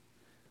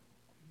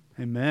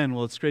Amen.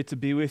 Well, it's great to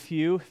be with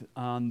you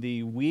on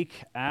the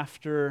week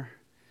after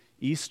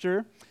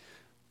Easter,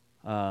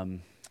 known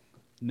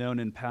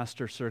in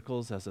pastor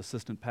circles as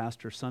Assistant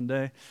Pastor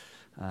Sunday.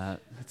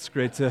 It's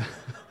great to...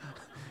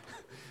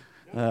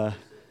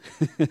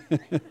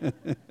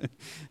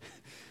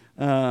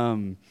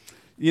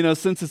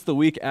 since it's the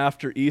week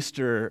after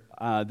Easter,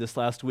 this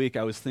last week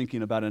I was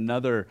thinking about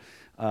another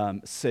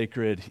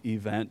sacred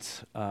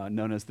event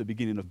known as the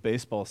beginning of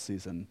baseball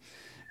season.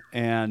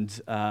 And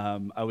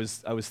I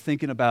was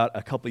thinking about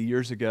a couple of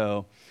years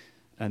ago,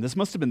 and this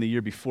must have been the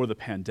year before the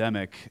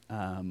pandemic.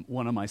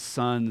 One of my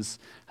sons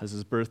has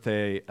his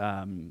birthday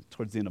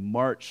towards the end of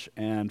March,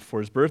 and for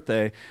his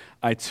birthday,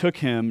 I took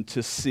him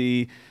to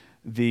see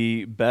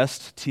the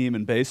best team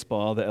in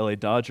baseball, the LA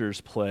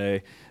Dodgers,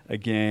 play a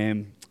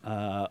game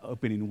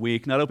opening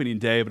week, not opening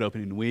day, but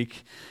opening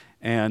week.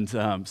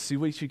 And see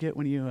what you get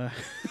when you...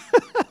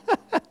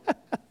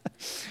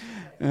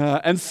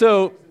 and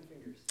so,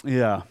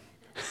 yeah.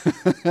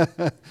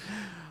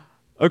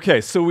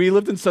 Okay, so we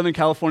lived in Southern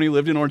California,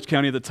 lived in Orange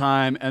County at the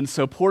time, and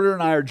so Porter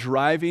and I are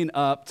driving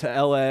up to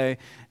LA,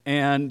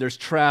 and there's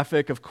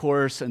traffic, of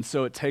course, and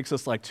so it takes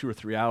us like 2 or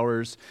 3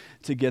 hours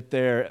to get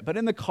there. But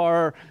in the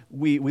car,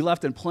 we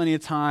left in plenty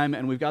of time,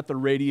 and we've got the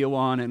radio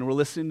on, and we're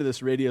listening to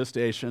this radio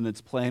station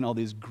that's playing all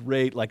these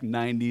great like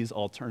 90s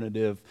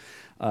alternative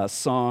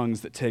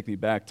songs that take me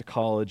back to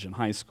college and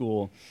high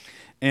school.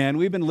 And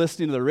we've been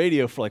listening to the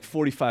radio for like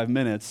 45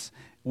 minutes,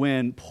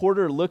 when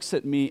Porter looks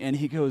at me and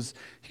he goes,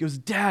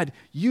 "Dad,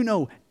 you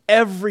know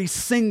every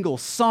single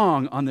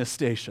song on this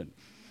station."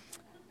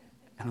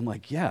 And I'm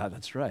like, "Yeah,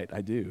 that's right, I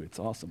do. It's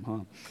awesome,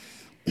 huh?"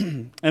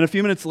 And a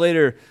few minutes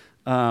later,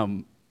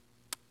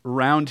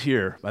 "Round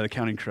Here" by the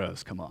Counting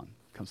Crows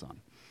comes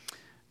on.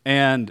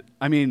 And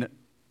I mean,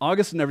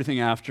 August and Everything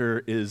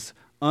After is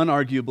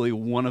unarguably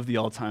one of the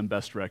all-time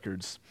best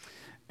records.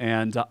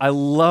 And I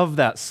love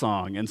that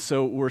song. And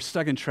so we're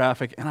stuck in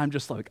traffic, and I'm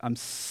just like, I'm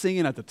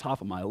singing at the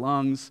top of my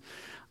lungs.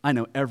 I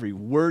know every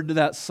word to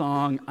that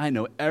song. I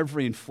know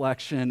every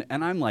inflection,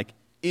 and I'm like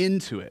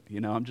into it.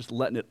 I'm just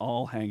letting it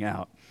all hang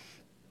out.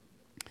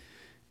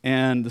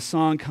 And the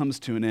song comes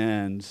to an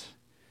end,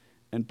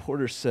 and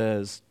Porter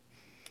says,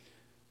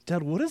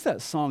 "Dad, what does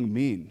that song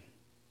mean?"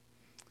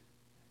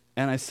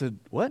 And I said,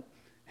 "What?"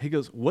 He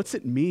goes, "What's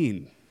it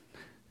mean?"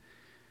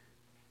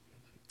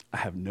 I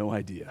have no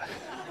idea.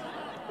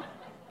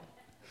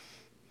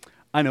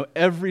 I know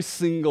every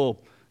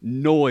single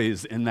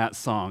noise in that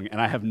song, and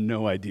I have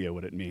no idea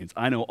what it means.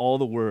 I know all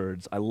the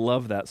words. I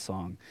love that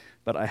song,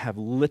 but I have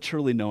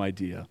literally no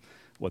idea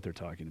what they're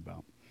talking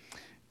about.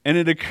 And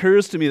it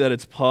occurs to me that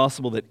it's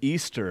possible that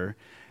Easter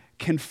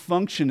can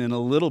function in a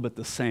little bit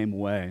the same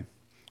way.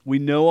 We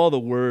know all the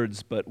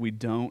words, but we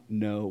don't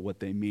know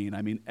what they mean.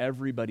 I mean,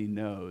 everybody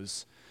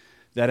knows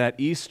that at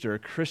Easter,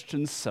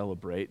 Christians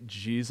celebrate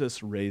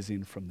Jesus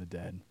raising from the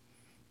dead.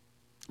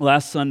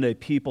 Last Sunday,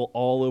 people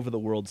all over the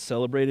world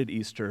celebrated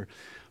Easter,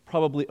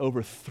 probably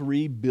over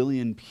 3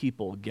 billion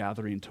people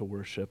gathering to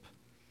worship.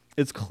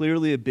 It's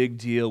clearly a big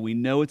deal. We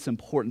know it's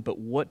important, but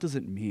what does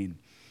it mean?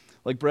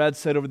 Like Brad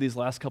said, over these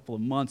last couple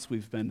of months,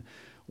 we've been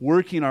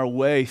working our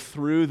way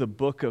through the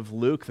book of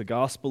Luke, the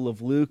Gospel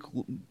of Luke,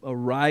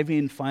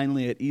 arriving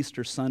finally at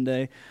Easter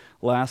Sunday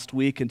last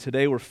week. And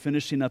today we're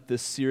finishing up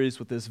this series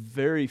with this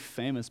very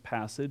famous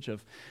passage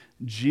of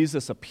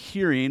Jesus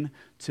appearing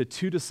to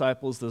 2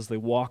 disciples as they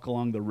walk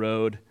along the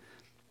road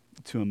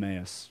to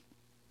Emmaus.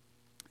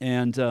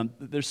 And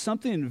there's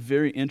something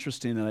very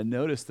interesting that I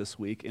noticed this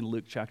week in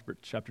Luke chapter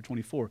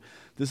 24.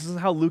 This is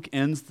how Luke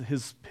ends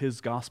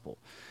his gospel.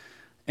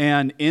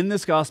 And in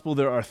this gospel,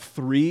 there are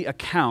 3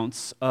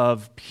 accounts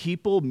of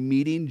people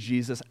meeting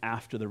Jesus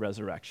after the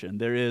resurrection.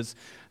 There is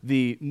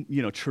the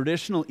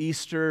traditional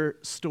Easter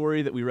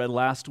story that we read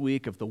last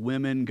week of the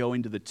women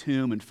going to the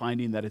tomb and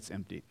finding that it's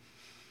empty.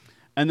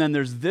 And then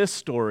there's this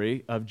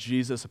story of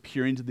Jesus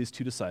appearing to these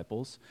 2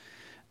 disciples.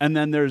 And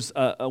then there's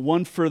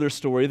one further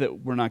story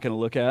that we're not going to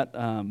look at,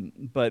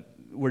 but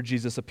where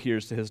Jesus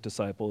appears to his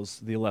disciples,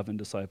 the 11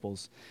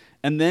 disciples.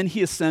 And then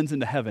he ascends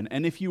into heaven.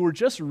 And if you were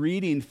just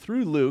reading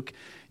through Luke,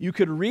 you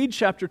could read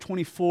chapter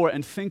 24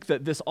 and think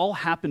that this all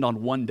happened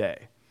on one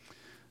day.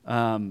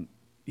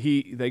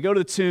 They go to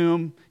the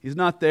tomb, he's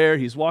not there,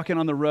 he's walking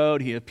on the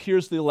road, he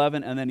appears to the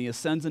 11, and then he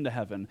ascends into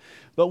heaven.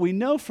 But we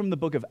know from the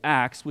book of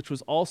Acts, which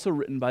was also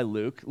written by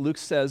Luke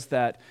says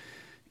that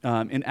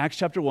in Acts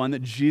chapter 1,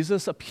 that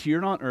Jesus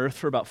appeared on earth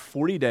for about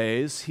 40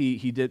 days.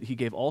 He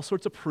gave all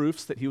sorts of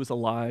proofs that he was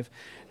alive,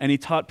 and he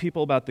taught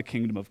people about the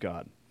kingdom of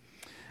God.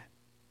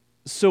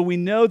 So we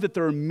know that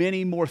there are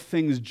many more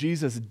things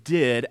Jesus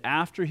did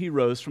after he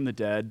rose from the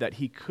dead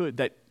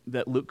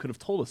that Luke could have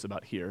told us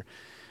about here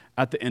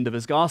at the end of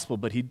his gospel,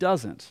 but he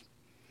doesn't.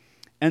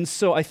 And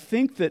so I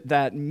think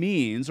that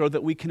means, or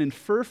that we can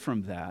infer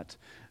from that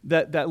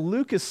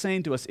Luke is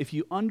saying to us, if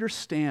you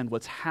understand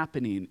what's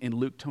happening in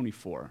Luke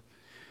 24,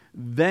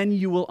 then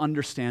you will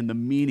understand the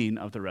meaning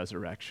of the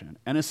resurrection.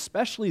 And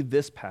especially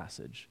this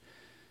passage,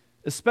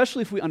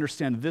 especially if we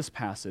understand this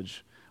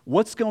passage,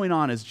 what's going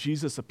on as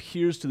Jesus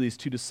appears to these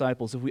two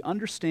disciples, if we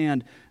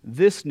understand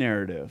this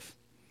narrative,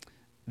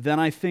 then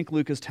I think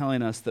Luke is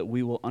telling us that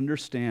we will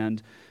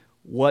understand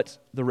what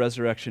the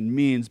resurrection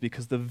means,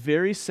 because the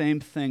very same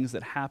things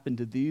that happened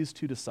to these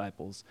two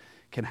disciples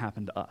can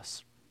happen to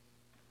us.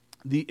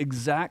 The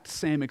exact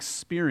same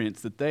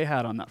experience that they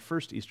had on that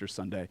first Easter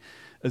Sunday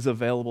is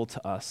available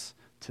to us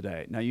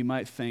today. Now you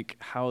might think,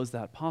 how is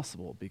that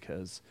possible?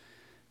 Because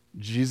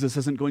Jesus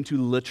isn't going to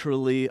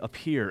literally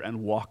appear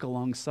and walk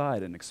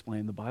alongside and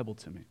explain the Bible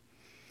to me.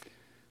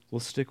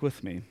 Well, stick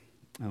with me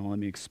and let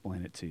me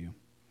explain it to you.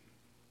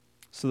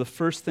 So the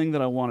first thing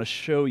that I want to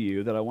show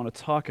you, that I want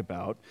to talk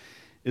about,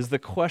 is the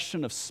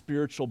question of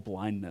spiritual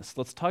blindness.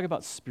 Let's talk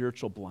about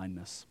spiritual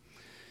blindness.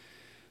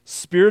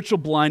 Spiritual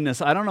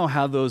blindness, I don't know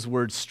how those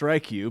words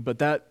strike you, but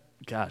that's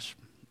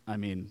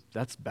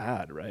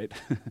bad, right?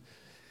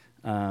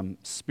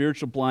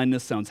 Spiritual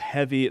blindness sounds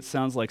heavy. It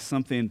sounds like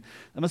something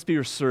that must be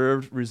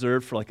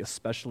reserved for like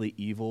especially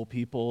evil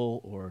people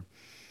or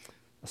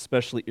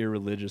especially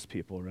irreligious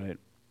people, right?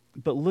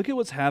 But look at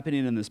what's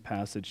happening in this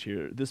passage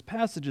here. This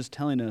passage is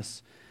telling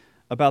us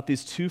about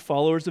these two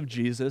followers of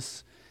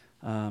Jesus,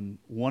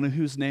 one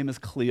whose name is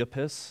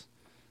Cleopas,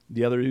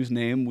 the other whose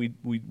name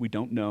we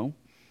don't know.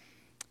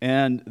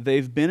 And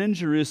they've been in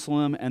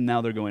Jerusalem, and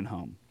now they're going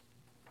home.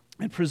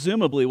 And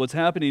presumably what's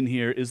happening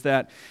here is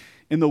that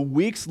in the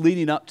weeks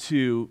leading up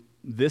to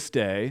this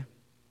day,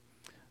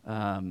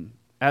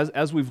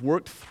 as we've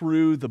worked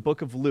through the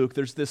book of Luke,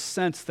 there's this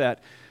sense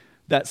that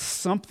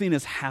something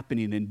is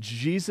happening, and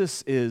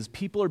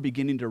people are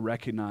beginning to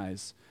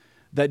recognize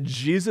that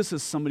Jesus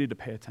is somebody to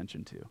pay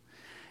attention to.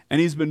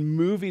 And he's been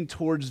moving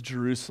towards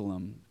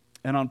Jerusalem.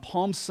 And on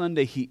Palm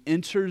Sunday, he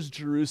enters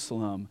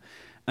Jerusalem,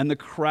 and the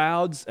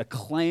crowds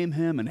acclaim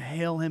him and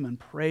hail him and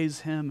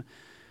praise him.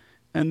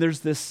 And there's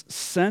this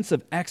sense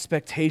of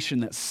expectation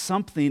that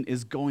something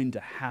is going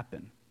to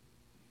happen.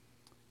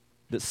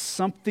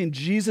 That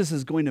Jesus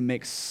is going to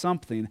make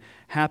something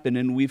happen.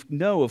 And we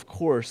know, of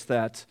course,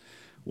 that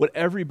what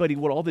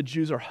all the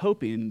Jews are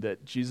hoping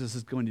that Jesus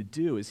is going to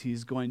do is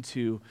he's going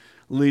to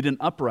lead an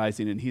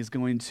uprising, and he's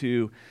going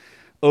to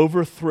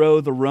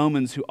overthrow the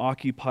Romans who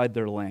occupied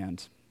their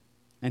land.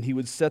 And he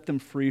would set them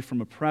free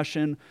from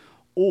oppression,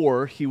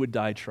 or he would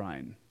die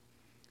trying.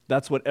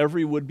 That's what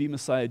every would-be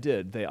Messiah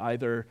did. They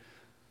either,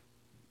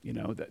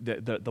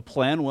 the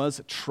plan was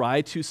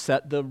try to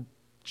set the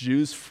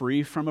Jews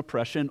free from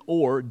oppression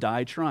or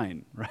die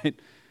trying, right?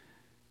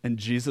 And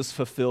Jesus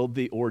fulfilled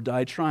the or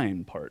die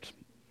trying part.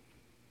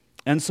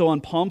 And so on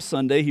Palm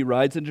Sunday, he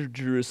rides into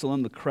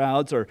Jerusalem. The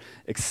crowds are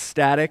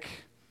ecstatic.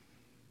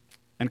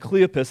 And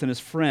Cleopas and his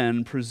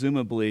friend,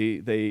 presumably,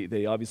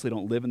 they obviously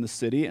don't live in the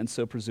city, and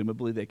so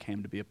presumably they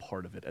came to be a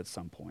part of it at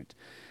some point.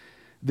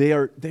 They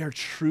are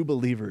true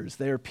believers.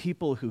 They are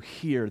people who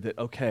hear that,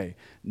 okay,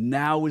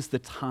 now is the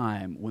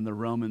time when the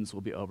Romans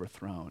will be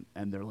overthrown.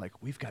 And they're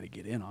like, we've got to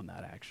get in on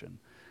that action.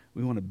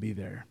 We want to be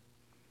there.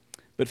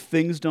 But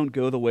things don't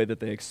go the way that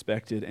they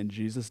expected, and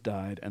Jesus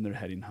died, and they're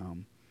heading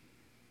home.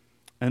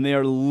 And they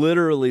are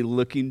literally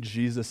looking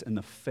Jesus in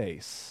the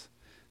face,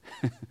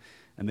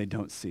 and they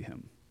don't see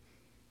him.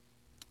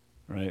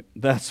 Right?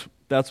 That's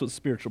what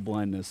spiritual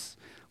blindness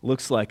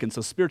looks like. And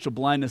so spiritual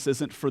blindness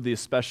isn't for the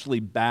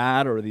especially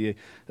bad or the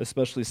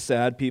especially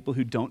sad people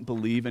who don't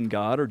believe in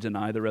God or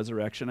deny the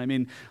resurrection. I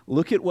mean,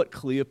 look at what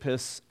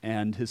Cleopas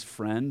and his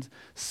friend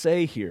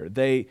say here.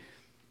 They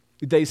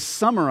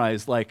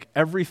summarize like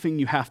everything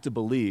you have to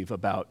believe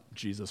about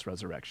Jesus'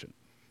 resurrection.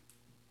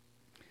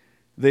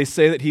 They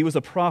say that he was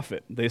a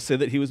prophet. They say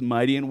that he was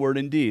mighty in word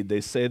and deed. They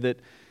say that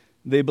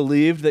they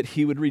believed that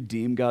he would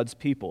redeem God's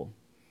people.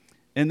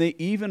 And they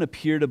even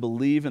appear to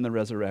believe in the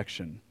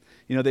resurrection.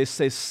 They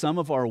say some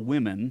of our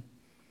women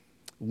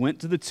went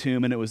to the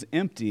tomb and it was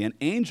empty, and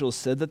angels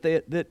said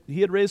that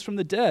he had raised from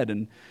the dead.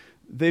 And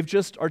they've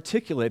just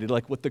articulated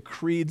like what the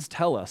creeds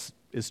tell us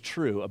is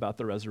true about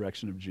the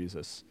resurrection of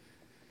Jesus.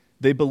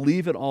 They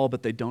believe it all,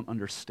 but they don't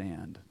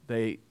understand.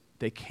 They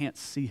can't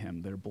see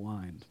him. They're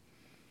blind.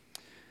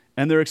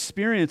 And their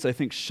experience, I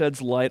think,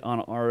 sheds light on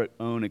our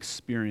own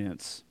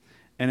experience.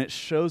 And it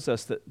shows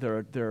us that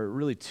there are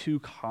really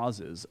two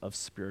causes of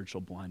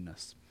spiritual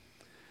blindness.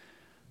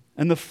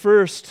 And the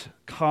first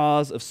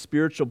cause of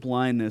spiritual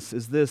blindness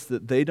is this,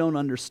 that they don't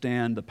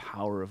understand the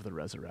power of the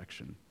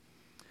resurrection.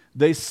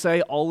 They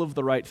say all of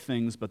the right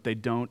things, but they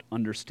don't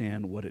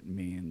understand what it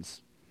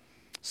means.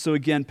 So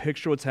again,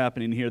 picture what's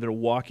happening here. They're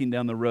walking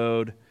down the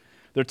road.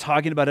 They're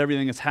talking about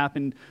everything that's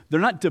happened.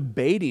 They're not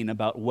debating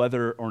about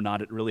whether or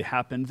not it really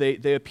happened.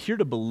 They appear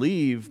to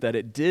believe that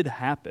it did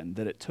happen,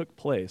 that it took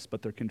place,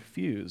 but they're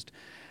confused.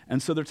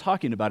 And so they're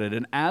talking about it.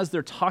 And as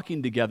they're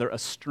talking together, a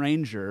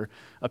stranger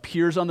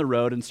appears on the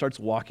road and starts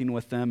walking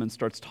with them and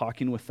starts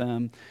talking with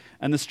them.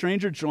 And the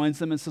stranger joins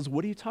them and says,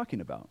 "What are you talking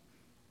about?"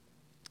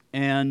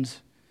 And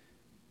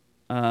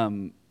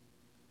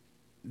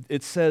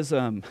it says,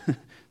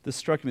 this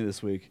struck me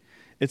this week.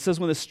 It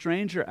says when the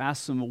stranger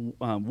asks them,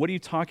 "What are you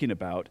talking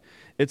about?"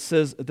 It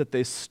says that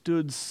they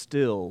stood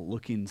still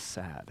looking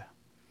sad.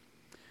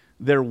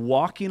 They're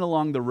walking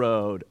along the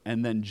road,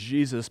 and then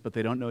Jesus, but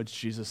they don't know it's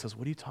Jesus, says,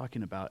 "What are you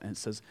talking about?" And it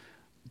says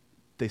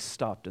they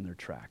stopped in their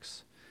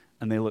tracks,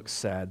 and they look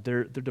sad.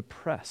 They're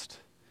depressed.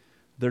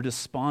 They're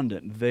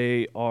despondent.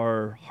 They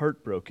are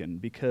heartbroken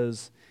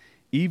because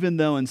even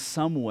though in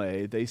some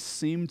way they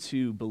seem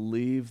to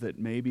believe that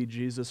maybe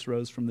Jesus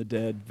rose from the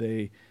dead,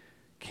 they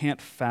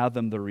can't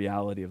fathom the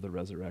reality of the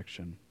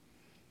resurrection.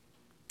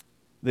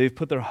 They've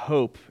put their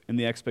hope in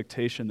the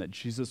expectation that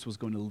Jesus was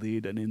going to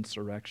lead an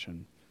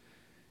insurrection,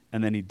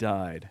 and then he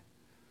died,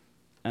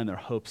 and their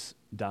hopes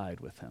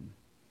died with him.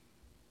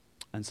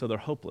 And so they're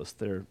hopeless,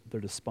 they're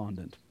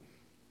despondent.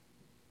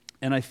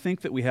 And I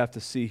think that we have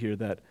to see here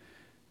that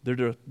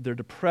their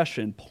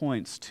depression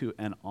points to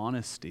an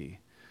honesty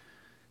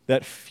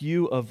that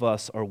few of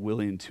us are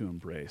willing to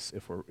embrace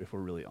if we're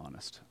really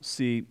honest.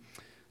 See,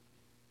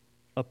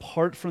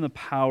 apart from the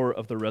power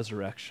of the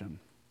resurrection,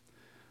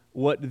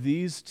 what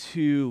these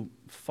two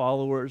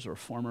followers or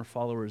former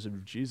followers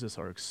of Jesus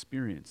are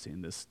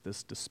experiencing,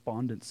 this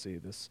despondency,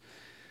 this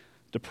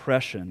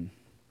depression,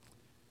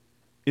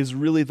 is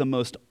really the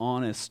most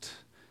honest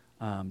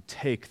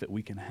take that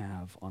we can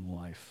have on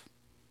life.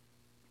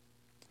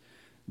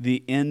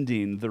 The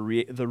ending, the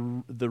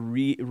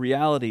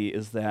reality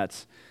is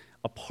that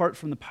apart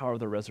from the power of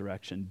the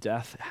resurrection,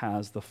 death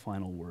has the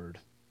final word.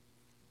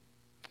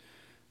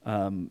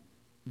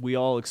 We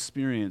all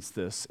experience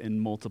this in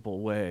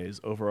multiple ways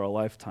over our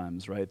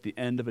lifetimes, right? The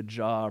end of a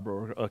job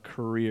or a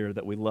career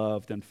that we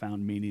loved and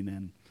found meaning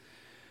in.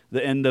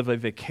 The end of a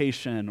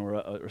vacation or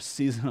a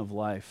season of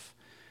life.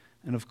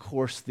 And of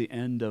course, the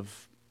end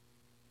of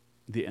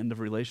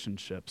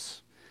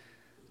relationships.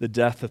 The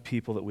death of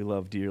people that we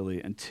love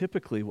dearly. And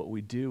typically what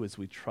we do is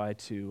we try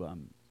to,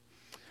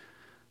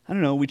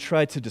 we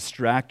try to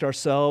distract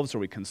ourselves or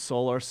we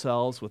console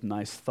ourselves with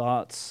nice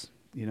thoughts.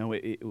 You know,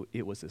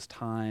 it was his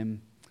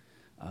time.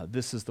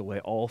 This is the way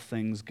all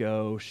things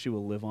go. She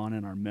will live on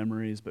in our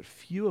memories. But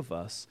few of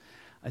us,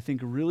 I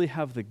think, really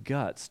have the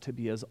guts to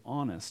be as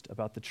honest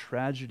about the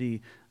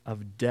tragedy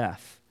of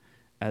death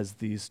as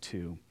these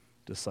two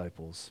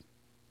disciples.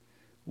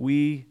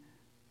 We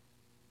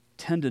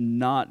tend to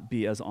not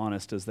be as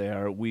honest as they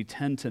are. We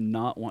tend to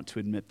not want to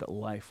admit that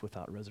life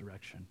without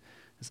resurrection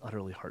is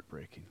utterly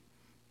heartbreaking.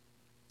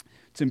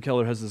 Tim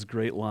Keller has this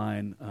great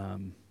line,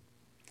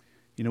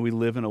 we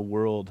live in a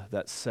world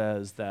that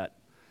says that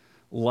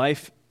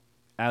life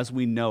as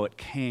we know it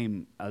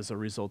came as a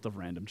result of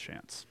random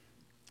chance,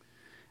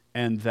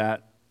 and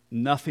that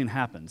nothing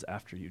happens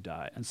after you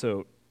die. And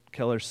so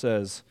Keller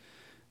says,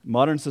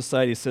 modern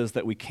society says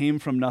that we came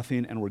from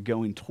nothing and we're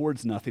going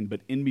towards nothing,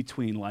 but in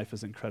between, life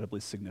is incredibly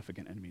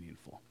significant and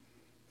meaningful.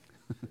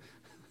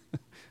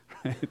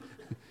 Right?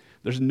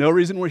 There's no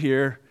reason we're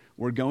here.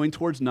 We're going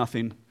towards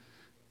nothing.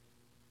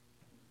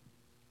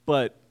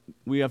 But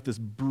we have this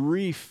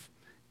brief,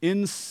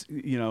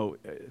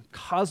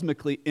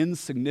 cosmically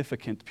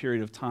insignificant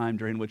period of time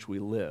during which we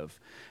live.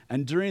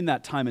 And during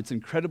that time, it's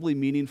incredibly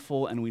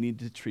meaningful, and we need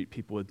to treat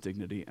people with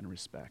dignity and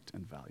respect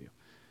and value.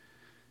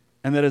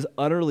 And that is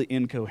utterly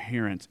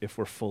incoherent if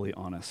we're fully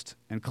honest.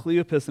 And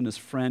Cleopas and his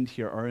friend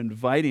here are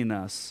inviting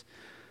us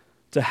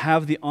to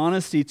have the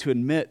honesty to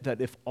admit that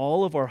if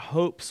all of our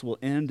hopes will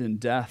end in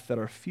death, that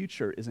our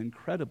future is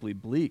incredibly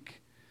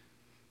bleak.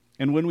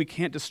 And when we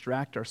can't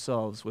distract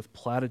ourselves with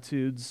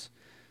platitudes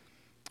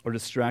or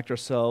distract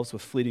ourselves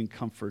with fleeting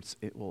comforts,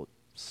 it will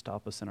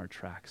stop us in our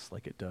tracks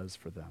like it does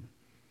for them.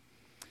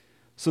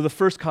 So the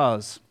first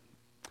cause,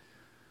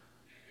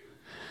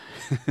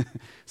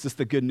 is this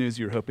the good news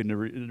you're hoping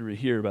to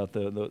hear about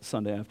the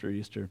Sunday after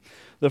Easter?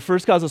 The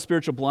first cause of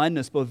spiritual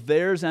blindness, both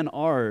theirs and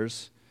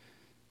ours,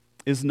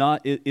 is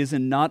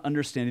in not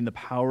understanding the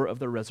power of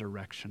the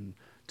resurrection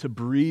to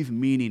breathe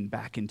meaning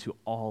back into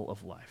all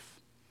of life.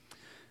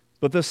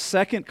 But the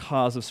second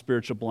cause of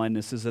spiritual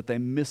blindness is that they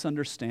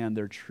misunderstand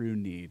their true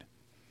need.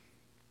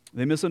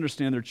 They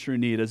misunderstand their true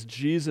need. As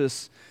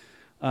Jesus,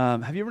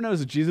 have you ever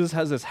noticed that Jesus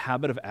has this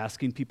habit of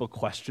asking people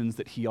questions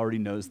that he already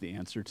knows the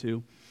answer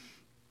to?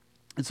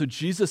 And so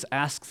Jesus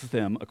asks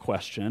them a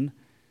question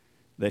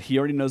that he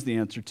already knows the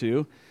answer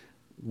to.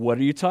 What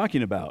are you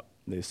talking about?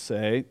 They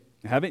say,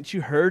 haven't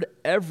you heard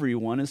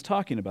everyone is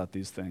talking about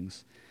these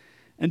things?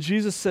 And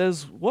Jesus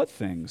says, what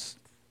things?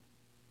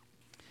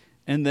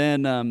 And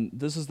then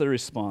this is the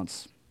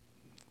response,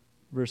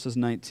 verses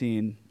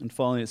 19 and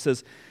following. It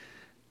says,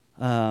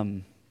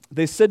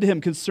 they said to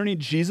him concerning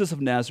Jesus of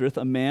Nazareth,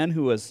 a man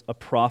who was a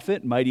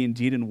prophet, mighty in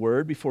deed and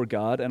word before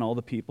God and all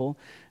the people,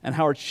 and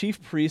how our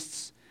chief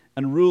priests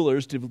and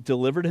rulers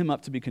delivered him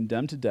up to be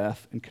condemned to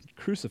death and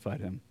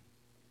crucified him.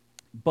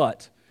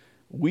 But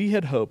we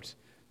had hoped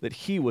that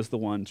he was the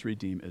one to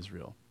redeem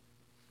Israel.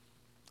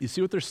 You see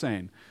what they're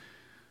saying?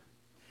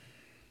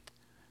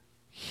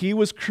 He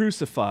was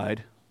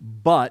crucified,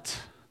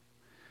 but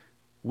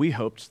we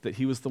hoped that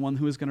he was the one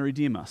who was going to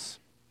redeem us.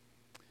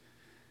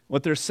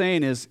 What they're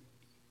saying is,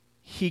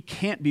 he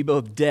can't be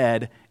both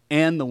dead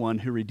and the one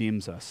who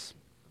redeems us.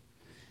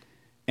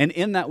 And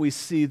in that we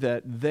see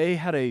that they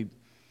had a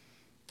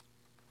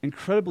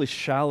incredibly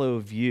shallow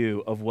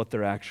view of what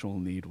their actual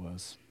need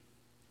was.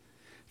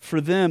 For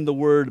them, the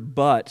word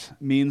but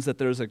means that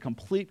there's a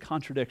complete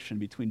contradiction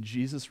between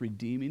Jesus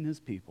redeeming his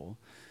people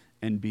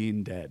and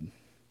being dead.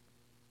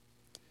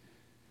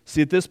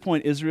 See, at this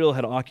point, Israel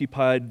had been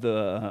occupied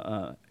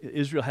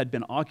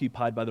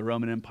by the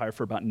Roman Empire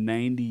for about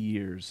 90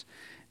 years,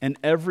 and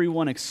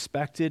everyone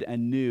expected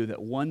and knew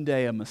that one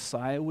day a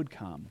Messiah would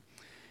come,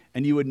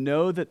 and you would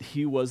know that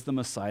he was the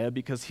Messiah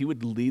because he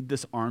would lead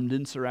this armed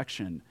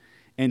insurrection,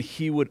 and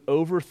he would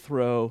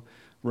overthrow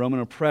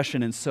Roman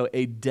oppression. And so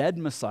a dead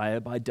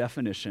Messiah, by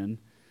definition,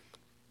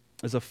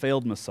 is a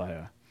failed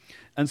Messiah.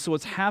 And so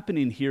what's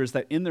happening here is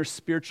that in their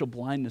spiritual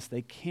blindness,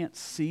 they can't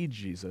see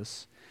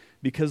Jesus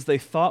because they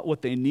thought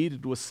what they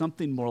needed was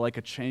something more like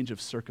a change of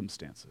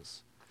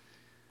circumstances.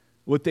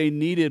 What they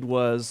needed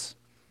was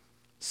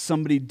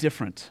somebody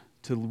different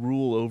to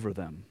rule over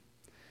them.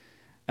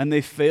 And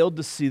they failed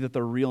to see that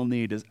the real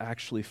need is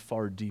actually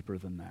far deeper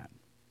than that.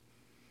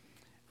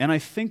 And I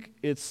think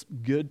it's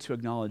good to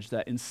acknowledge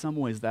that in some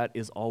ways that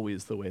is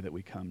always the way that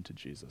we come to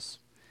Jesus.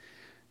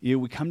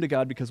 We come to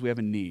God because we have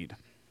a need.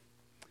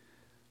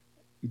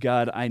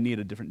 God, I need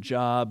a different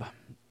job.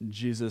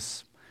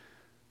 Jesus,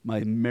 my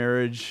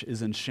marriage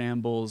is in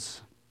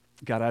shambles.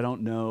 God, I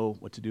don't know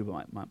what to do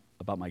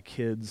about my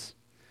kids.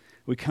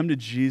 We come to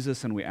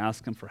Jesus and we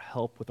ask him for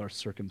help with our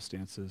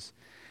circumstances.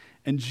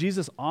 And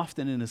Jesus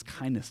often in his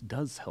kindness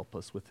does help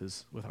us with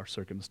our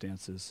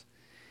circumstances.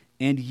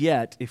 And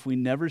yet, if we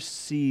never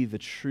see the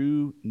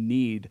true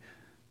need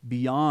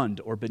beyond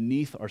or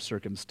beneath our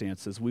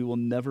circumstances, we will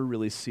never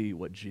really see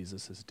what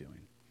Jesus is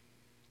doing.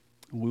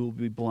 We will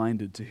be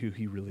blinded to who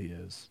he really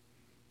is.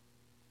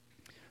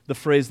 The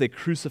phrase, they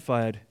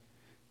crucified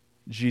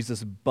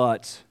Jesus,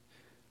 but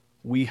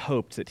we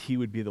hoped that he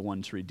would be the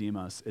one to redeem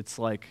us. It's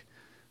like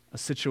a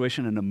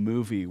situation in a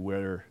movie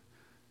where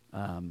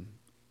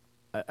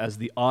as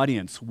the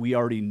audience, we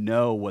already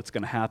know what's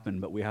going to happen,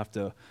 but we have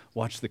to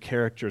watch the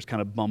characters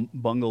kind of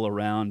bungle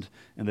around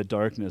in the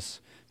darkness.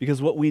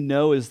 Because what we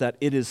know is that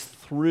it is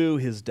through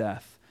his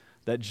death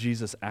that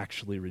Jesus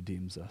actually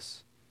redeems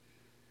us.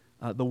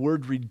 The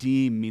word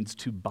redeem means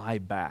to buy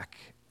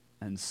back.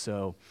 And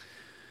so,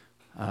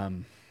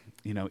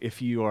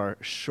 if you are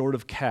short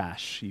of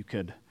cash, you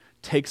could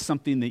take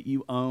something that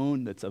you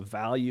own that's of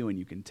value and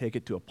you can take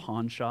it to a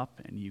pawn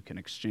shop and you can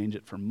exchange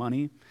it for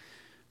money.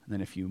 And then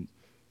if you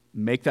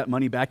make that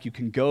money back, you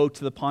can go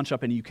to the pawn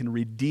shop and you can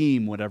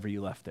redeem whatever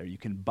you left there. You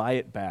can buy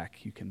it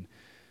back. You can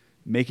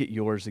make it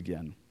yours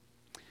again.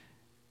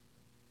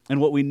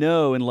 And what we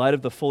know in light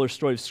of the fuller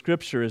story of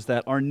Scripture is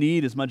that our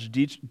need is much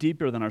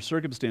deeper than our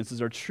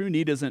circumstances. Our true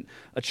need isn't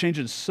a change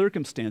in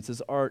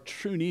circumstances. Our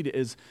true need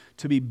is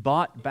to be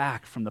bought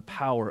back from the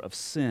power of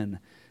sin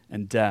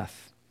and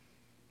death.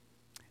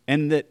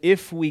 And that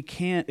if we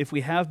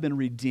have been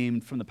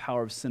redeemed from the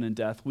power of sin and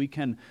death, we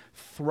can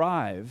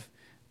thrive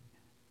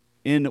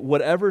in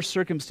whatever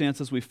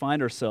circumstances we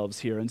find ourselves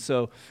here. And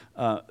so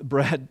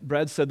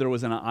Brad said there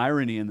was an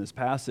irony in this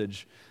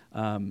passage,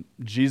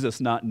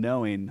 Jesus not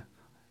knowing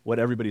what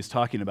everybody's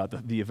talking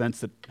about, the events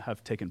that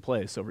have taken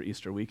place over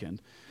Easter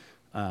weekend.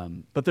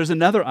 But there's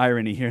another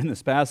irony here in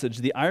this passage.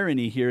 The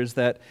irony here is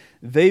that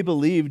they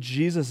believe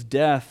Jesus'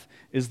 death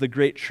is the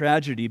great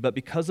tragedy, but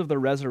because of the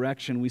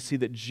resurrection, we see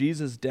that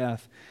Jesus'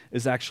 death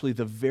is actually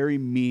the very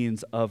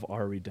means of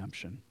our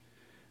redemption.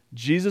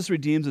 Jesus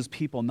redeems his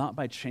people not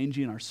by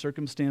changing our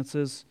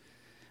circumstances,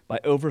 by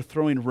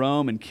overthrowing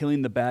Rome and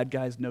killing the bad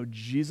guys. No,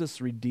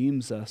 Jesus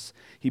redeems us.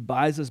 He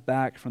buys us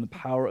back from the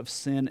power of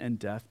sin and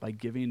death by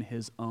giving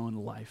his own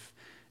life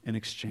in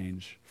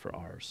exchange for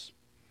ours.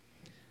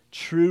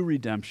 True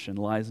redemption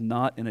lies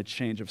not in a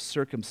change of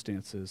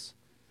circumstances,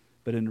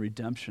 but in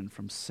redemption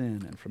from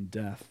sin and from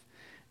death.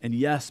 And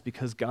yes,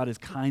 because God is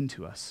kind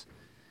to us,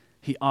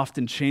 he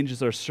often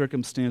changes our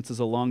circumstances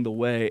along the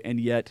way, and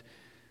yet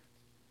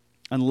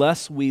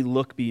unless we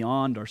look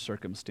beyond our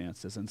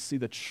circumstances and see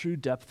the true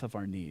depth of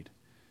our need,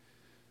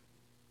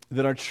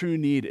 that our true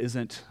need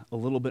isn't a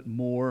little bit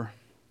more,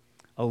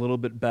 a little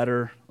bit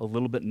better, a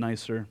little bit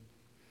nicer,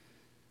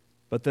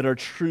 but that our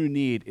true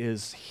need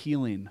is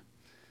healing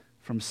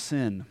from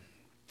sin,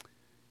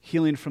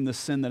 healing from the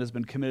sin that has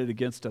been committed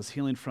against us,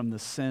 healing from the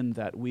sin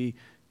that we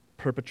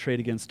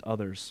perpetrate against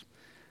others,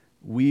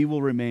 we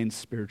will remain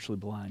spiritually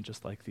blind,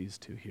 just like these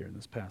two here in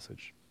this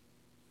passage.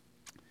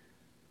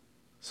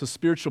 So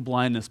spiritual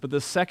blindness. But the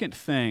second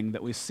thing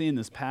that we see in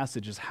this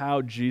passage is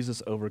how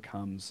Jesus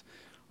overcomes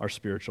our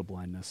spiritual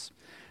blindness.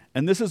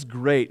 And this is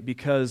great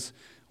because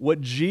what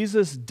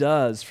Jesus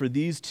does for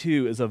these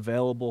two is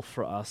available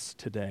for us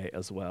today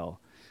as well.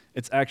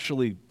 It's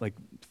actually like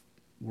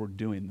we're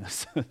doing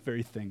this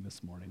very thing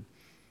this morning.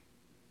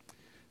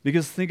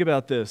 Because think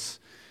about this.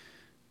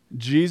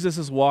 Jesus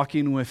is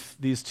walking with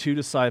these two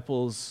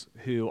disciples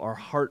who are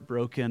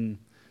heartbroken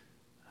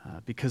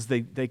because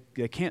they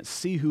can't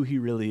see who he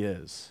really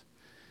is.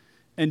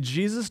 And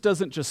Jesus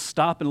doesn't just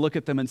stop and look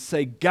at them and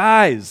say,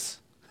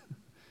 guys,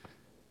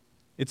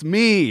 it's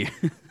me.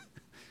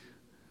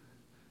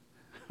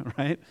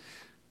 Right?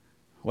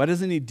 Why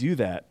doesn't he do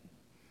that?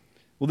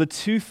 Well, the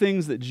two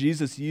things that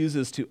Jesus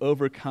uses to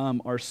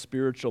overcome our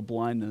spiritual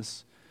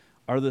blindness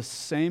are the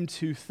same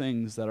two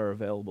things that are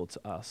available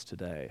to us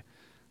today: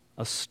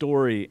 a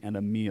story and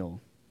a meal.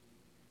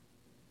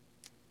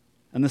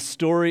 And the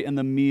story and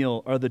the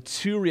meal are the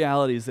two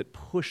realities that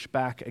push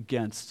back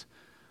against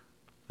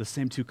the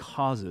same two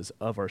causes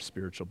of our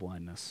spiritual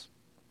blindness.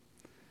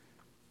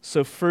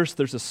 So first,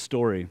 there's a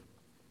story.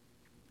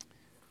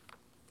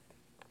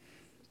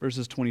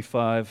 Verses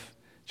 25,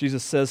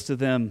 Jesus says to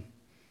them,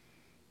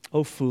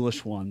 "O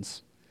foolish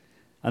ones,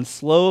 and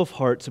slow of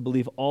heart to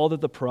believe all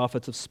that the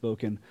prophets have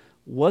spoken,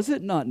 was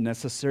it not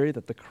necessary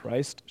that the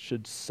Christ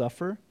should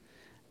suffer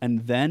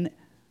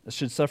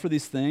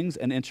these things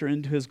and enter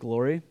into his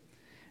glory?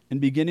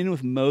 And beginning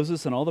with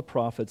Moses and all the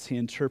prophets, he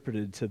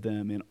interpreted to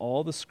them in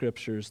all the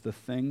scriptures the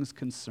things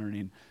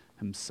concerning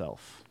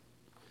himself."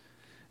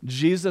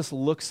 Jesus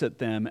looks at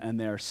them and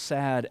they're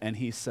sad and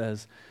he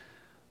says,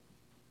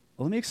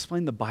 "Let me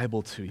explain the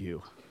Bible to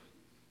you.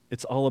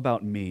 It's all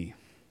about me.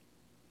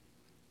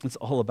 It's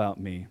all about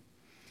me."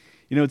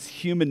 You know, it's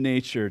human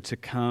nature to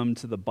come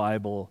to the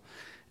Bible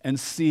and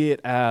see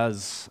it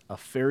as a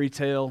fairy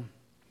tale,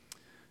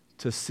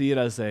 to see it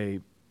as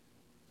a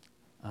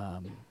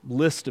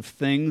list of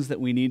things that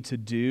we need to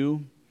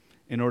do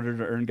in order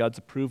to earn God's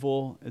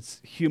approval.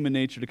 It's human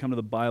nature to come to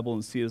the Bible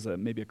and see it as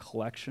maybe a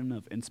collection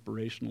of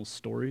inspirational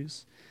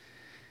stories.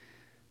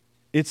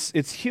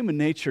 It's human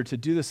nature to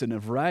do this in a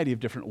variety of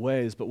different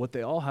ways, but what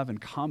they all have in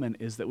common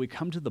is that we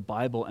come to the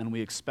Bible and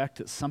we expect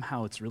that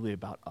somehow it's really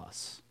about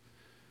us.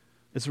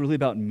 It's really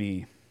about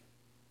me.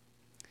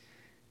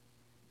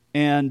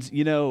 And,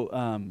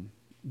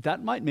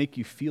 that might make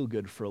you feel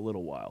good for a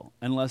little while,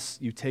 unless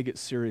you take it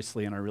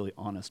seriously and are really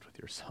honest with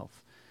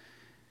yourself.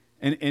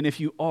 And if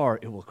you are,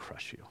 it will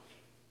crush you.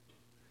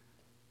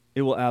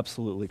 It will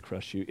absolutely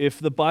crush you. If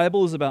the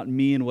Bible is about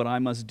me and what I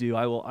must do,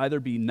 I will either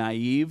be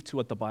naive to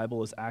what the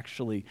Bible is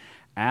actually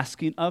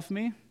asking of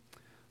me,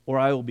 or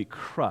I will be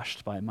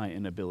crushed by my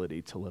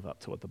inability to live up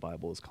to what the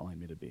Bible is calling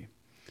me to be.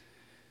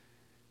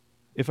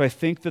 If I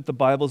think that the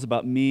Bible is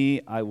about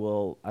me, I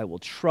will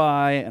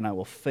try and I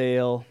will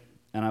fail,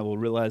 and I will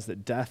realize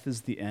that death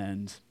is the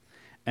end.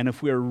 And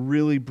if we are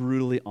really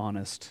brutally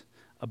honest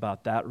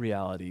about that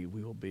reality,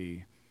 we will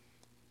be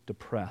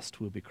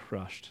depressed, we'll be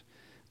crushed.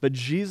 But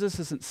Jesus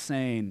isn't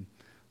saying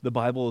the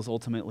Bible is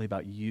ultimately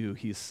about you.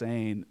 He's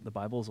saying the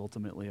Bible is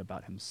ultimately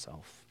about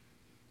himself.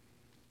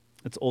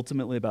 It's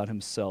ultimately about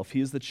himself. He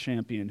is the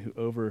champion who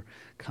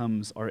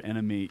overcomes our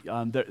enemy.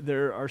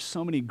 There are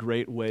so many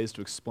great ways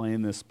to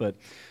explain this, but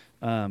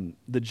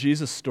the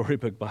Jesus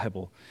Storybook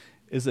Bible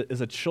is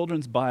a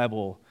children's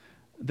Bible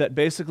that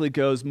basically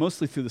goes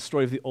mostly through the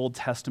story of the Old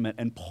Testament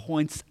and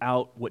points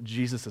out what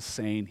Jesus is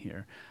saying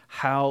here,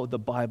 how the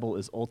Bible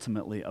is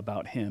ultimately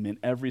about him in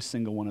every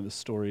single one of the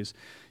stories.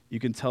 You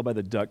can tell by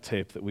the duct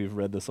tape that we've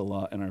read this a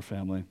lot in our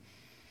family.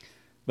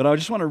 But I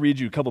just want to read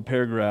you a couple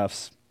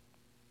paragraphs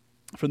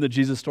from the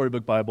Jesus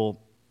Storybook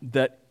Bible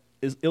that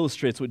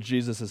illustrates what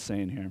Jesus is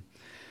saying here.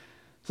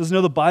 It says,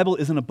 "No, the Bible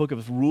isn't a book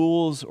of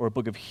rules or a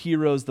book of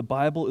heroes. The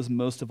Bible is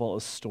most of all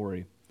a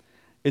story.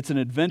 It's an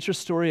adventure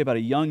story about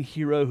a young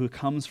hero who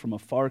comes from a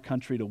far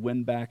country to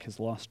win back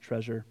his lost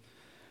treasure.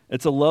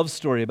 It's a love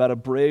story about a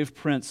brave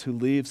prince who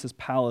leaves his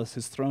palace,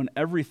 his throne,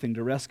 everything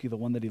to rescue the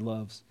one that he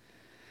loves.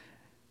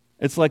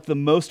 It's like the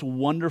most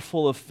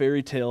wonderful of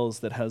fairy tales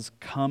that has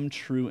come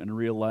true in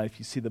real life.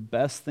 You see, the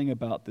best thing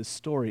about this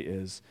story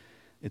is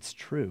it's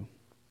true.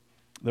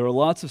 There are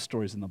lots of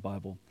stories in the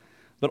Bible,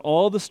 but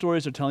all the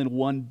stories are telling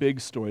one big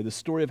story, the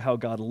story of how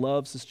God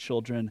loves his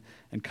children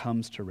and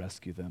comes to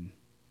rescue them.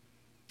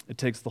 It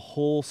takes the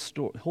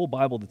whole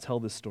Bible to tell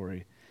this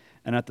story,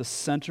 and at the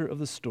center of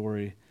the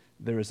story,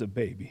 there is a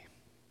baby.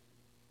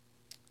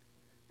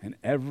 And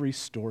every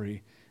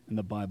story in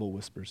the Bible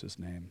whispers his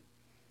name.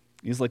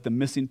 He's like the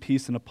missing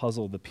piece in a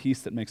puzzle, the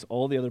piece that makes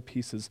all the other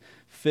pieces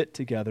fit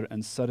together,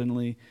 and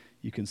suddenly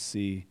you can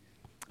see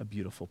a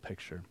beautiful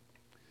picture."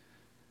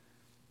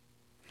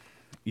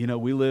 You know,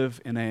 we live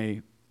in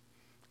a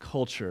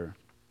culture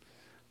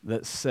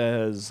that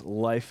says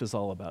life is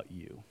all about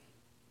you.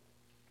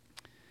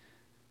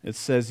 It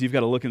says you've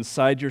got to look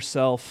inside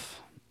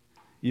yourself,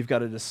 you've got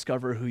to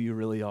discover who you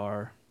really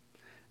are,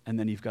 and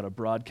then you've got to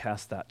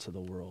broadcast that to the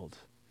world.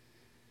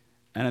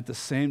 And at the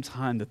same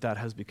time that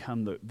has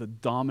become the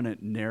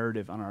dominant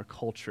narrative on our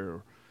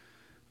culture,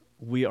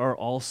 we are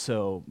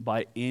also,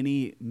 by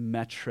any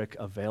metric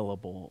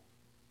available,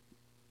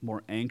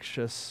 more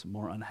anxious,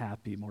 more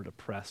unhappy, more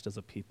depressed as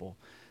a people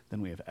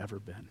than we have ever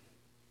been.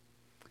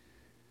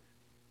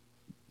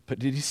 But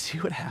did you see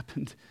what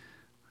happened?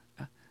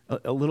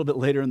 A little bit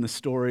later in the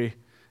story,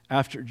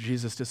 after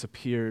Jesus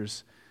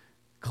disappears,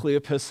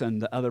 Cleopas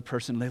and the other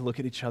person, they look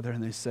at each other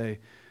and they say,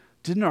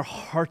 "Didn't our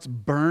hearts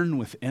burn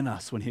within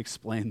us when he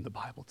explained the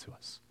Bible to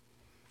us?"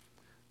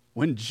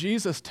 When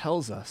Jesus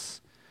tells us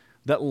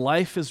that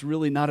life is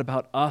really not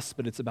about us,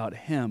 but it's about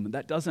him,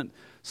 that doesn't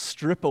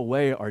strip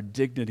away our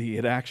dignity.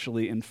 It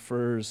actually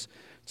infers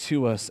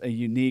to us a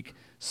unique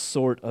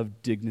sort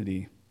of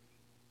dignity.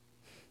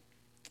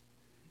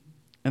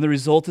 And the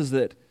result is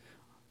that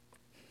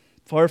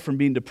Far from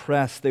being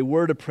depressed, they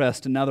were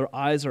depressed, and now their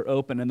eyes are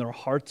open and their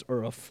hearts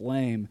are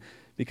aflame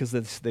because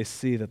they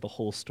see that the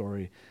whole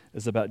story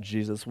is about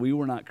Jesus. We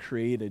were not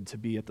created to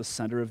be at the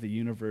center of the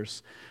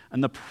universe,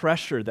 and the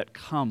pressure that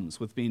comes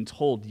with being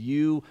told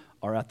you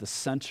are at the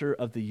center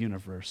of the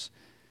universe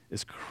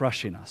is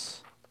crushing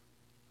us.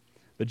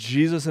 But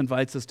Jesus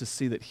invites us to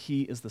see that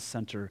he is the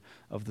center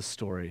of the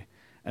story.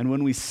 And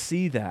when we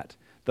see that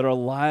our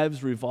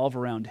lives revolve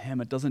around him,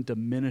 it doesn't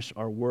diminish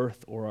our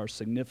worth or our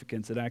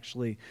significance. It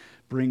actually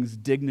brings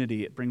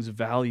dignity, it brings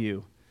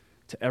value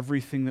to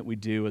everything that we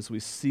do as we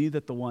see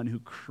that the one who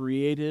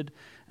created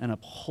and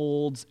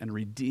upholds and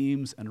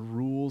redeems and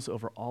rules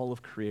over all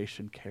of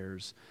creation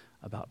cares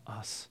about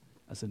us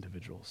as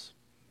individuals.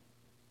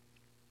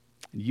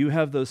 And you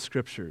have those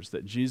scriptures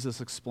that Jesus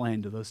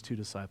explained to those two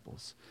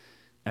disciples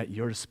at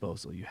your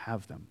disposal. You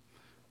have them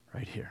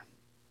right here.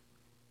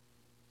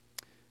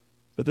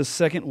 But the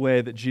second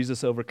way that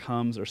Jesus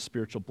overcomes our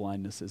spiritual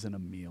blindness is in a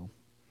meal.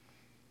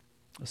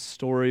 A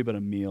story, but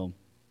a meal.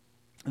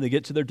 And they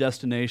get to their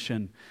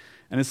destination,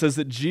 and it says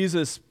that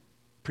Jesus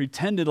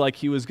pretended like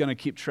he was going to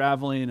keep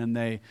traveling, and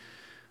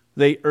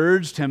they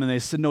urged him, and they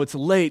said, no, it's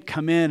late,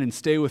 come in and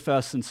stay with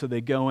us. And so they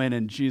go in,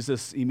 and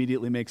Jesus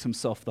immediately makes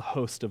himself the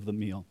host of the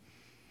meal.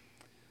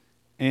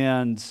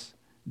 And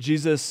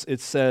Jesus,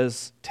 it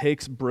says,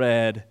 takes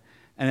bread,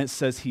 and it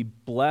says he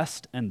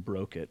blessed and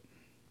broke it.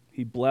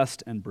 He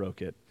blessed and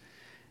broke it.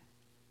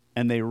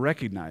 And they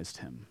recognized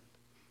him,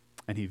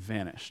 and he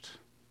vanished.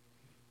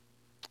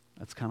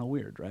 That's kind of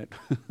weird, right?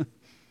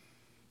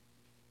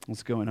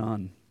 What's going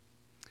on?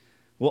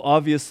 Well,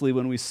 obviously,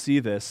 when we see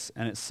this,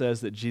 and it says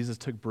that Jesus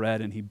took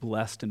bread and he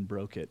blessed and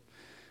broke it,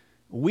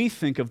 we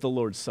think of the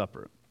Lord's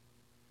Supper.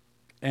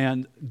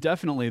 And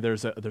definitely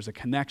there's a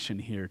connection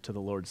here to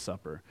the Lord's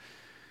Supper.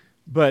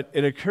 But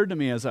it occurred to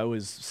me as I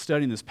was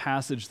studying this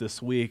passage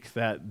this week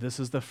that this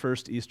is the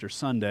first Easter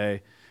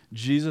Sunday.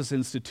 Jesus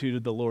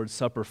instituted the Lord's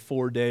Supper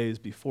 4 days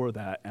before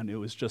that, and it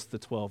was just the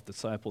 12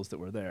 disciples that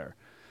were there.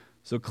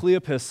 So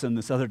Cleopas and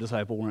this other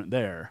disciple weren't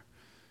there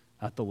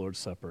at the Lord's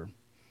Supper.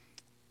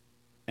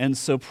 And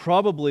so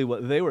probably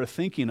what they were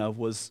thinking of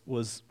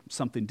was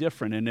something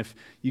different. And if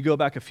you go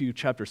back a few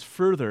chapters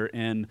further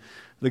in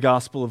the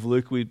Gospel of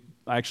Luke,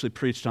 I actually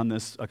preached on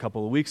this a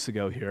couple of weeks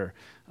ago here.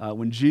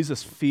 When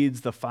Jesus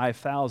feeds the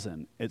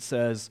 5,000, it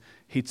says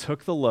he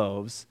took the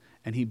loaves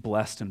and he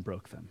blessed and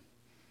broke them.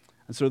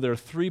 And so there are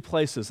 3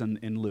 places in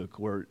Luke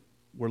where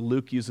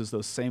Luke uses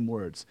those same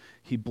words.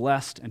 He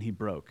blessed and he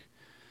broke.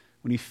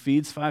 When he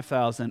feeds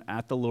 5,000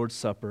 at the Lord's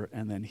Supper,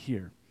 and then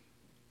here.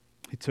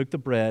 He took the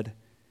bread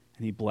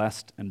and he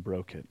blessed and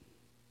broke it.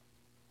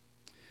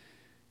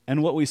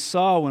 And what we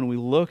saw when we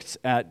looked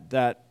at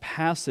that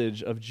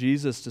passage of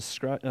Jesus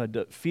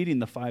feeding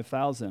the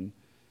 5,000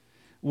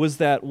 was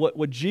that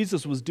what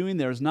Jesus was doing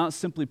there is not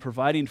simply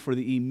providing for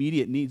the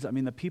immediate needs. I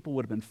mean, the people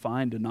would have been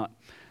fine to not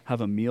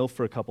have a meal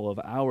for a couple of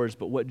hours,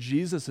 but what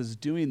Jesus is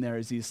doing there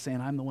is he's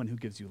saying, I'm the one who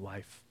gives you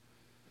life.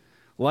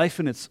 Life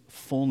in its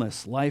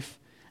fullness, life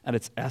at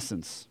its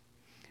essence.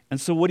 And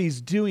so what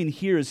he's doing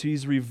here is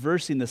he's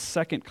reversing the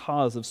second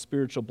cause of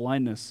spiritual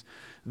blindness.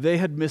 They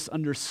had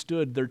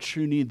misunderstood their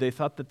true need. They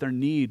thought that their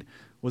need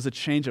was a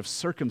change of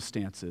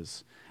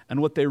circumstances. And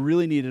what they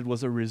really needed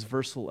was a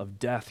reversal of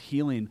death,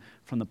 healing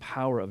from the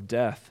power of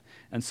death.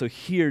 And so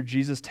here,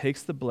 Jesus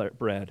takes the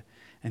bread,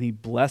 and he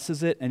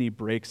blesses it, and he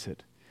breaks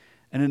it.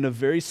 And in a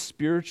very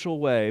spiritual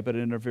way, but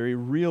in a very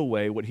real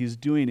way, what he's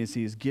doing is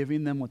he's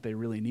giving them what they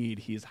really need.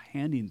 He's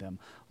handing them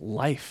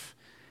life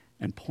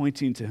and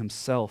pointing to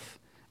himself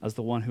as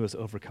the one who has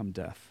overcome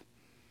death.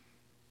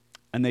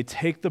 And they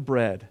take the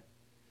bread,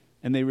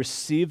 and they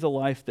receive the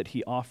life that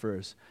he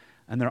offers,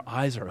 and their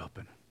eyes are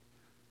open,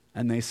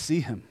 and they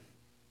see him.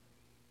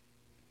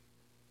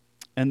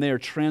 And they are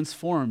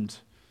transformed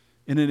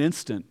in an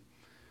instant.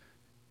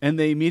 And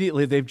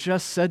they've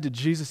just said to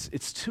Jesus,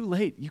 it's too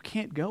late. You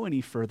can't go any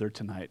further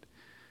tonight.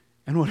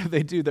 And what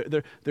do?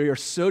 They are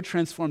so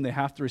transformed they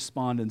have to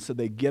respond. And so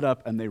they get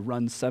up and they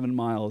run 7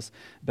 miles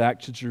back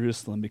to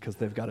Jerusalem because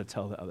they've got to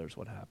tell the others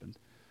what happened.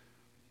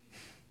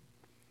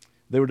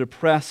 They were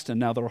depressed and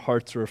now their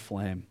hearts are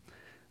aflame.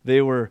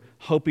 They were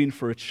hoping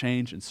for a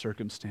change in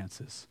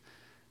circumstances.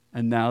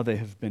 And now they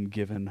have been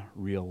given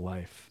real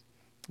life.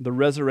 The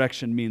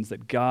resurrection means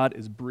that God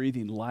is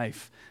breathing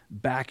life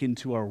back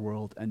into our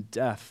world, and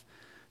death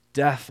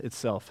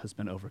itself has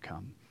been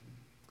overcome.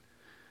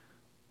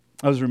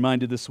 I was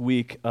reminded this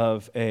week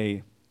of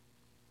a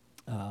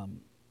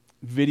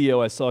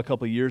video I saw a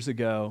couple years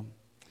ago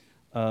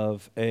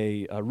of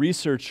a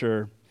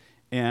researcher,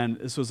 and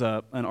this was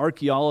an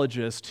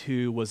archaeologist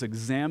who was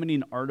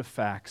examining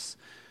artifacts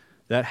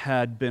that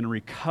had been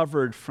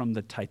recovered from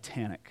the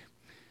Titanic.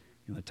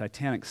 The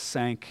Titanic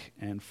sank,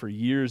 and for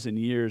years and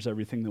years,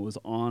 everything that was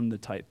on the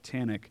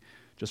Titanic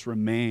just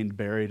remained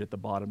buried at the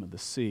bottom of the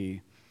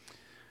sea.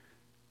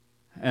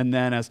 And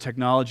then as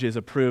technology has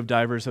improved,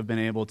 divers have been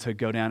able to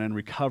go down and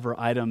recover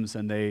items,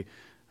 and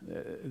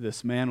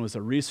this man was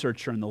a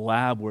researcher in the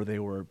lab where they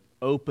were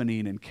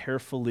opening and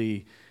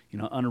carefully,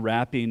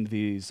 unwrapping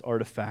these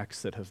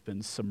artifacts that have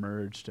been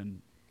submerged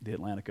in the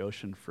Atlantic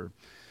Ocean for,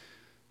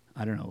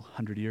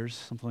 100 years,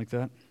 something like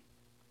that.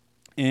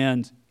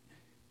 And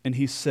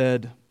he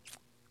said,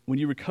 when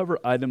you recover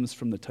items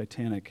from the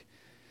Titanic,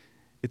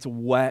 it's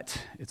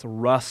wet, it's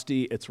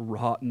rusty, it's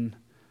rotten.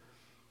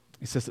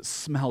 He says it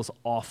smells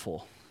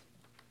awful.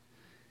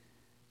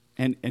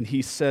 And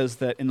he says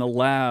that in the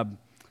lab,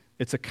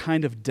 it's a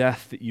kind of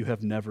death that you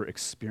have never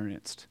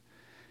experienced.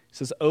 He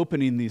says,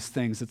 opening these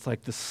things, it's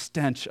like the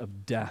stench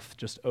of death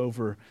just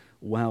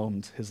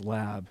overwhelmed his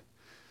lab.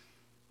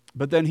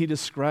 But then he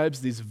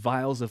describes these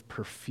vials of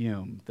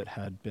perfume that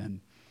had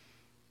been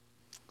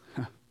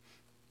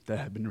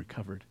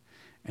recovered.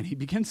 And he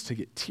begins to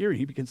get teary,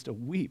 he begins to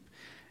weep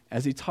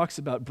as he talks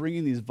about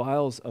bringing these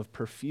vials of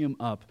perfume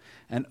up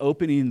and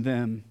opening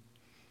them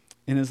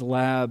in his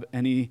lab.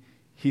 And he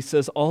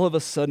says, all of a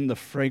sudden, the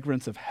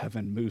fragrance of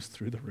heaven moves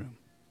through the room.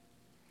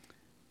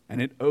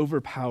 And it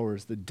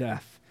overpowers the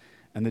death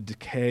and the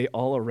decay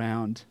all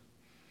around.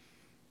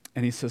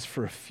 And he says,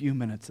 for a few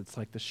minutes, it's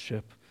like the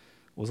ship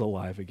was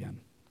alive again.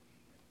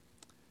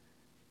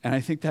 And I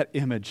think that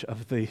image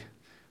of the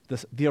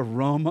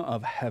aroma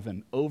of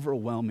heaven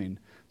overwhelming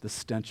the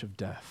stench of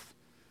death.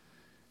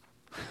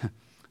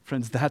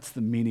 Friends, that's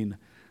the meaning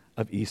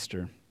of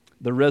Easter.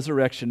 The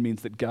resurrection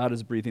means that God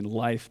is breathing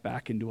life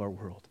back into our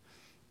world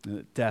and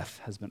that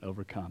death has been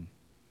overcome.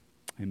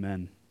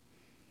 Amen.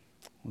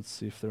 Let's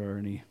see if there are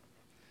any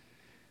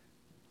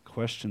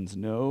questions.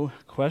 No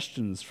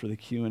questions for the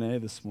Q&A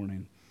this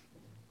morning.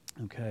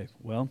 Okay,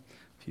 well,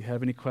 if you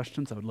have any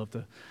questions, I would love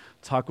to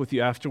talk with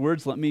you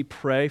afterwards. Let me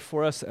pray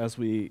for us as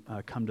we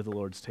come to the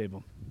Lord's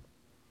table.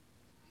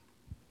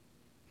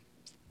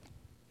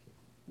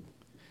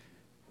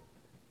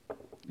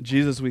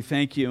 Jesus, we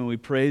thank you and we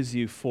praise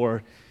you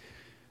for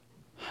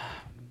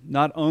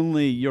not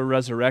only your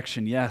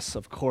resurrection, yes,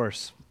 of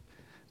course,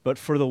 but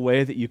for the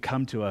way that you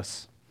come to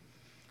us.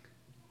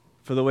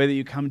 For the way that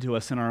you come to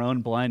us in our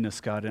own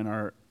blindness, God, in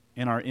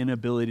our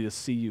inability to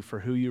see you for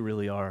who you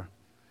really are.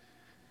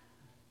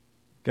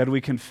 God,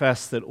 we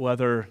confess that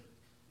whether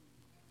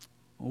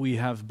we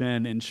have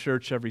been in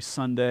church every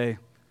Sunday,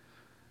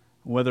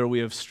 whether we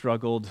have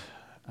struggled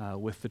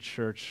with the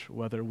church,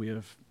 whether we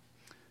have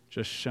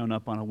just shown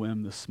up on a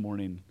whim this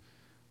morning,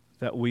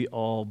 that we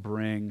all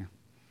bring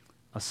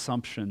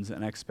assumptions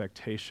and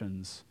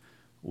expectations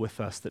with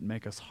us that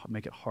make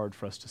it hard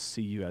for us to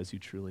see you as you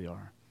truly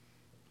are.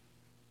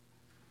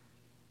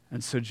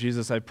 And so,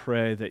 Jesus, I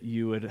pray that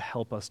you would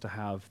help us to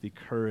have the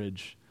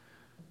courage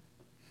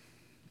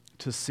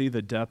to see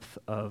the depth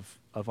of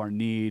our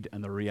need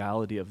and the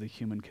reality of the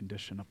human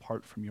condition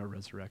apart from your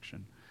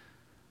resurrection.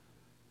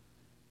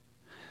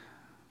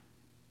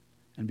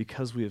 And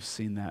because we have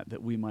seen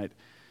that we might,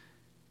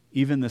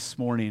 even this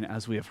morning,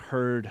 as we have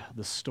heard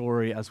the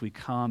story, as we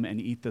come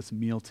and eat this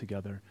meal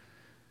together,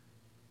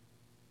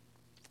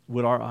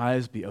 would our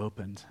eyes be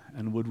opened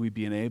and would we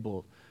be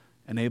enabled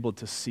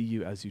to see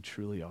you as you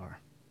truly are?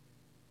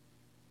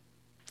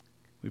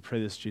 We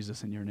pray this,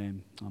 Jesus, in your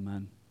name.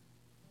 Amen.